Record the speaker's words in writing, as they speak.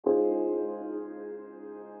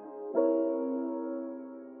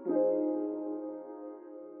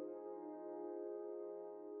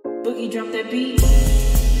Boogie, drop that beat.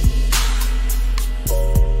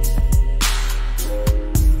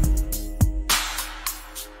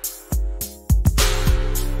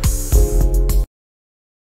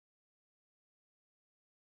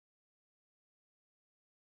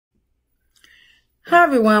 Hi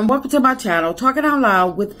everyone, welcome to my channel, Talking Out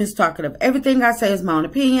Loud with Miss Talkative. Everything I say is my own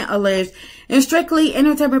opinion, alleged, and strictly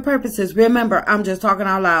entertainment purposes. Remember, I'm just talking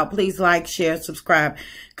out loud. Please like, share, subscribe.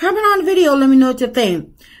 Comment on the video, let me know what you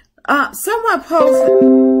think. Someone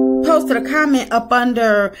posted a comment up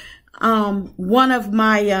under one of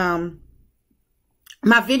my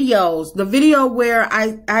my videos. The video where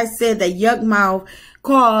I said that Yuck Mouth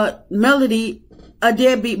called Melody a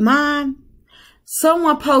deadbeat mom.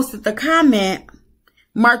 Someone posted the comment,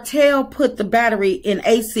 Martell put the battery in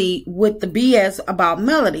AC with the BS about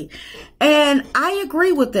Melody. And I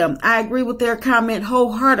agree with them. I agree with their comment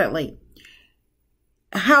wholeheartedly.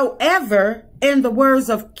 However, in the words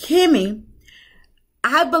of Kimmy,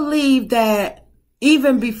 I believe that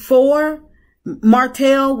even before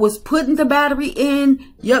Martell was putting the battery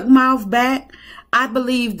in Yuck Mouth back, I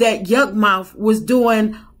believe that Yuck Mouth was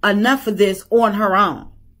doing enough of this on her own.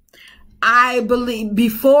 I believe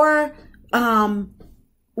before, when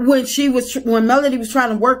Melody was trying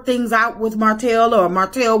to work things out with Martell, or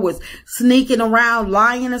Martell was sneaking around,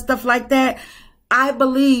 lying and stuff like that, I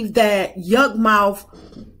believe that Yuck Mouth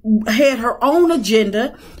had her own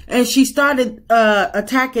agenda and she started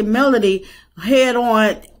attacking Melody head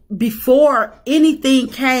on before anything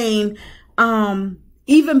came,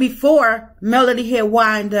 even before Melody had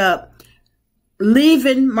wound up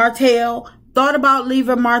leaving Martell, thought about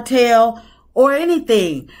leaving Martell or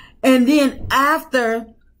anything. And then after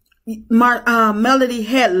Melody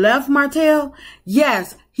had left Martell,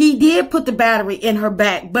 yes, he did put the battery in her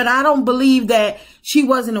back, but I don't believe that she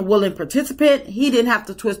wasn't a willing participant. He didn't have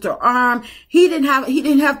to twist her arm. He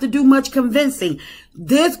didn't have to do much convincing.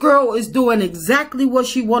 This girl is doing exactly what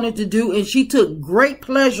she wanted to do, and she took great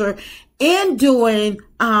pleasure in doing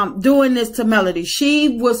this to Melody.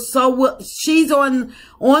 She's on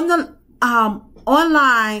the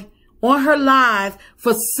online on her live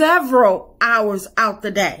for several hours out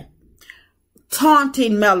the day,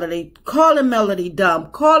 taunting Melody, calling Melody dumb,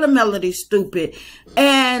 calling Melody stupid,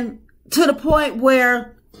 and to the point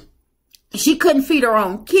where she couldn't feed her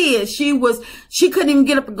own kids. She couldn't even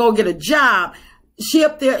get up and go get a job. She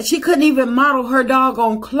couldn't even model her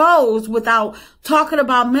doggone clothes without talking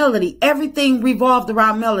about Melody. Everything revolved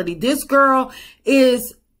around Melody. This girl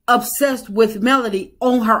is obsessed with Melody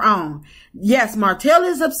on her own. Yes, Martell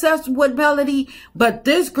is obsessed with Melody, but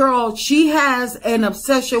this girl, she has an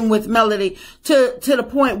obsession with Melody to the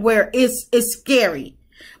point where it's scary,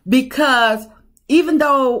 because even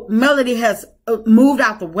though Melody has moved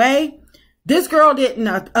out the way, this girl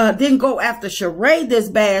didn't go after Sheree this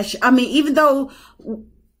bad. I mean, even though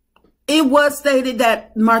it was stated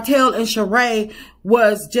that Martell and Sheree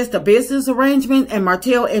was just a business arrangement and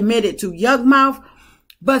Martell admitted to Yuck Mouth,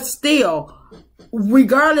 but still,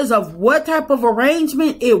 regardless of what type of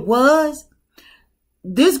arrangement it was,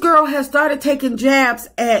 this girl has started taking jabs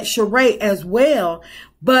at Sheree as well.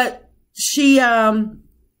 But she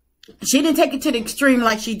didn't take it to the extreme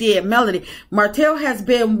like she did Melody. Martell has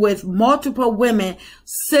been with multiple women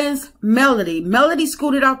since Melody. Melody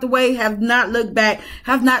scooted out the way, have not looked back,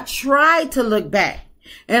 have not tried to look back.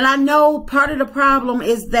 And I know part of the problem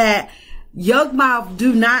is that Yuck Mouth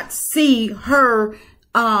do not see her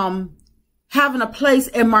having a place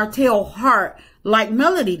in Martell's heart like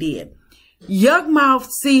Melody did. Yuck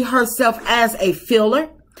Mouth see herself as a filler,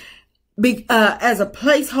 as a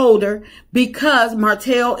placeholder, because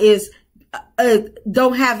Martell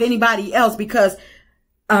don't have anybody else, because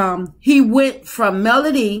he went from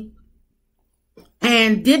Melody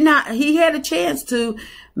and he had a chance to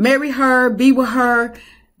marry her, be with her,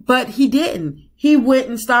 but he didn't. He went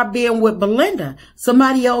and started being with Belinda,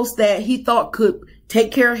 somebody else that he thought could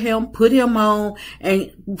take care of him, put him on,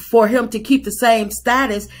 and for him to keep the same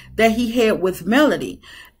status that he had with Melody.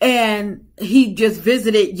 And he just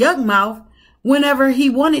visited Yuck Mouth whenever he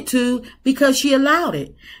wanted to because she allowed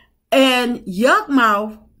it. And Yuck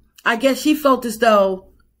Mouth, I guess she felt as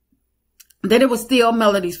though that it was still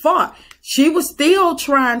Melody's fault. She was still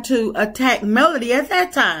trying to attack Melody at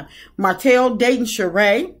that time. Martell dating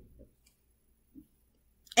Sheree,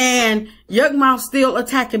 and Yuck Mouth still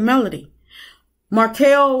attacking Melody.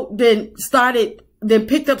 Martell then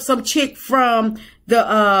picked up some chick from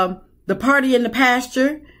the party in the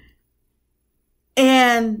pasture,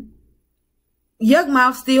 and Yuck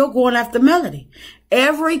Mouth still going after Melody.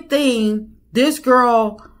 Everything this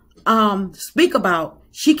girl speak about,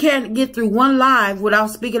 she can't get through one live without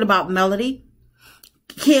speaking about Melody,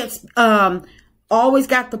 can't, always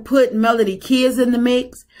got to put Melody kids in the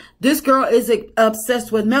mix. This girl is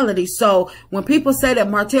obsessed with Melody. So when people say that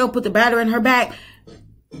Martell put the battery in her back,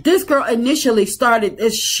 this girl initially started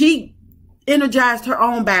as she energized her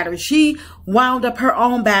own battery. She wound up her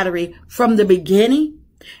own battery from the beginning.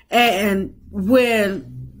 And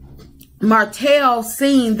when Martell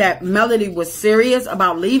seen that Melody was serious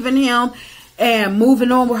about leaving him and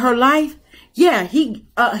moving on with her life, yeah,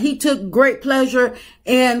 he took great pleasure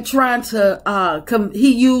in trying to,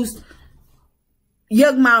 he used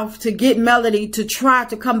Yuck Mouth to get Melody to try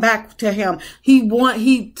to come back to him.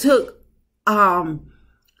 He took,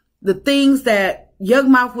 the things that Yuck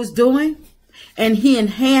Mouth was doing and he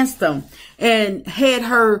enhanced them and had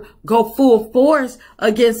her go full force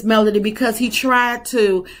against Melody because he tried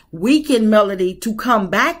to weaken Melody to come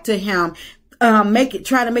back to him.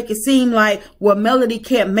 Try to make it seem like, well, Melody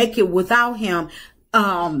can't make it without him.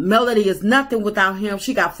 Melody is nothing without him.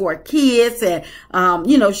 She got 4 kids and,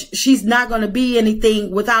 you know, she's not going to be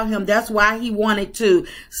anything without him. That's why he wanted to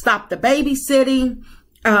stop the babysitting.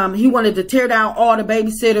 He wanted to tear down all the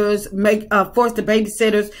babysitters, force the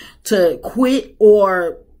babysitters to quit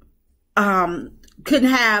or,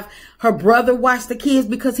 couldn't have her brother watch the kids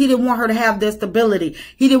because he didn't want her to have their stability.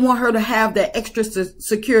 He didn't want her to have that extra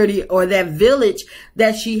security or that village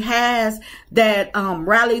that she has that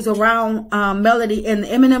rallies around Melody and the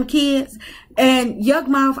Eminem kids. And Yuck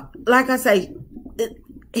Mouth, like I say,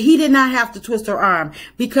 he did not have to twist her arm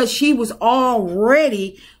because she was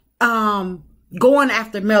already going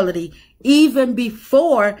after Melody even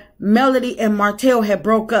before Melody and Martell had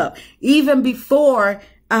broke up, even before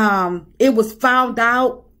it was found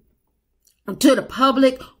out to the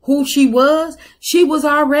public who she was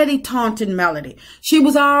already taunting Melody. She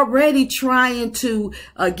was already trying to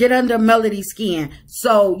get under Melody's skin.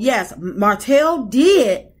 So yes, Martell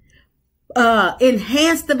did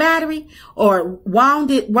enhance the battery or wound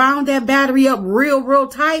that battery up real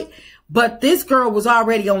tight. But this girl was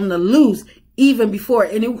already on the loose even before.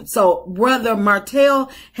 So whether Martell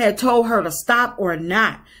had told her to stop or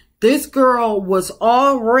not, this girl was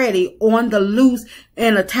already on the loose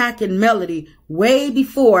and attacking Melody way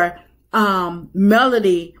before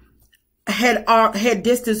Melody had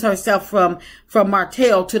distanced herself from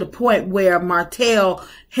Martell to the point where Martell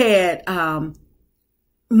had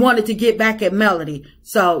wanted to get back at Melody.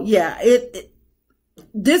 So yeah,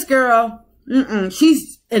 this girl,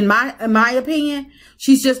 she's in my opinion,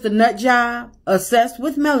 she's just a nut job, obsessed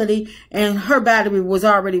with Melody, and her battery was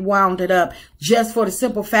already wounded up just for the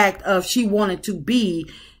simple fact of she wanted to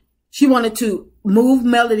move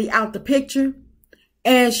Melody out the picture,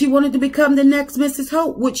 and she wanted to become the next Mrs.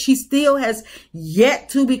 Hope, which she still has yet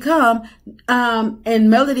to become. And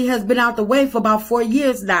Melody has been out the way for about 4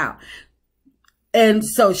 years now. And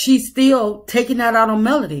so she's still taking that out on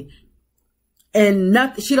Melody. And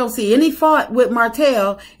she don't see any fault with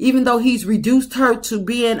Martell, even though he's reduced her to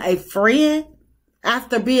being a friend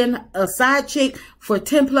after being a side chick for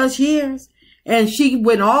 10 plus years. And she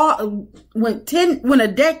went a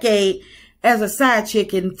decade as a side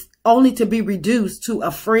chick and only to be reduced to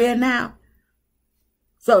a friend now.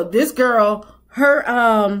 So this girl, her,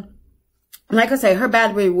 like I say, her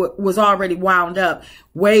battery was already wound up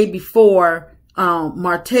way before,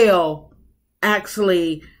 Martell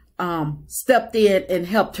actually, stepped in and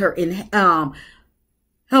helped her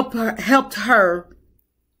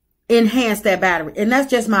enhance that battery. And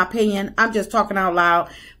that's just my opinion. I'm just talking out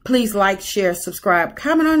loud. Please like, share, subscribe,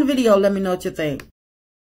 comment on the video. Let me know what you think.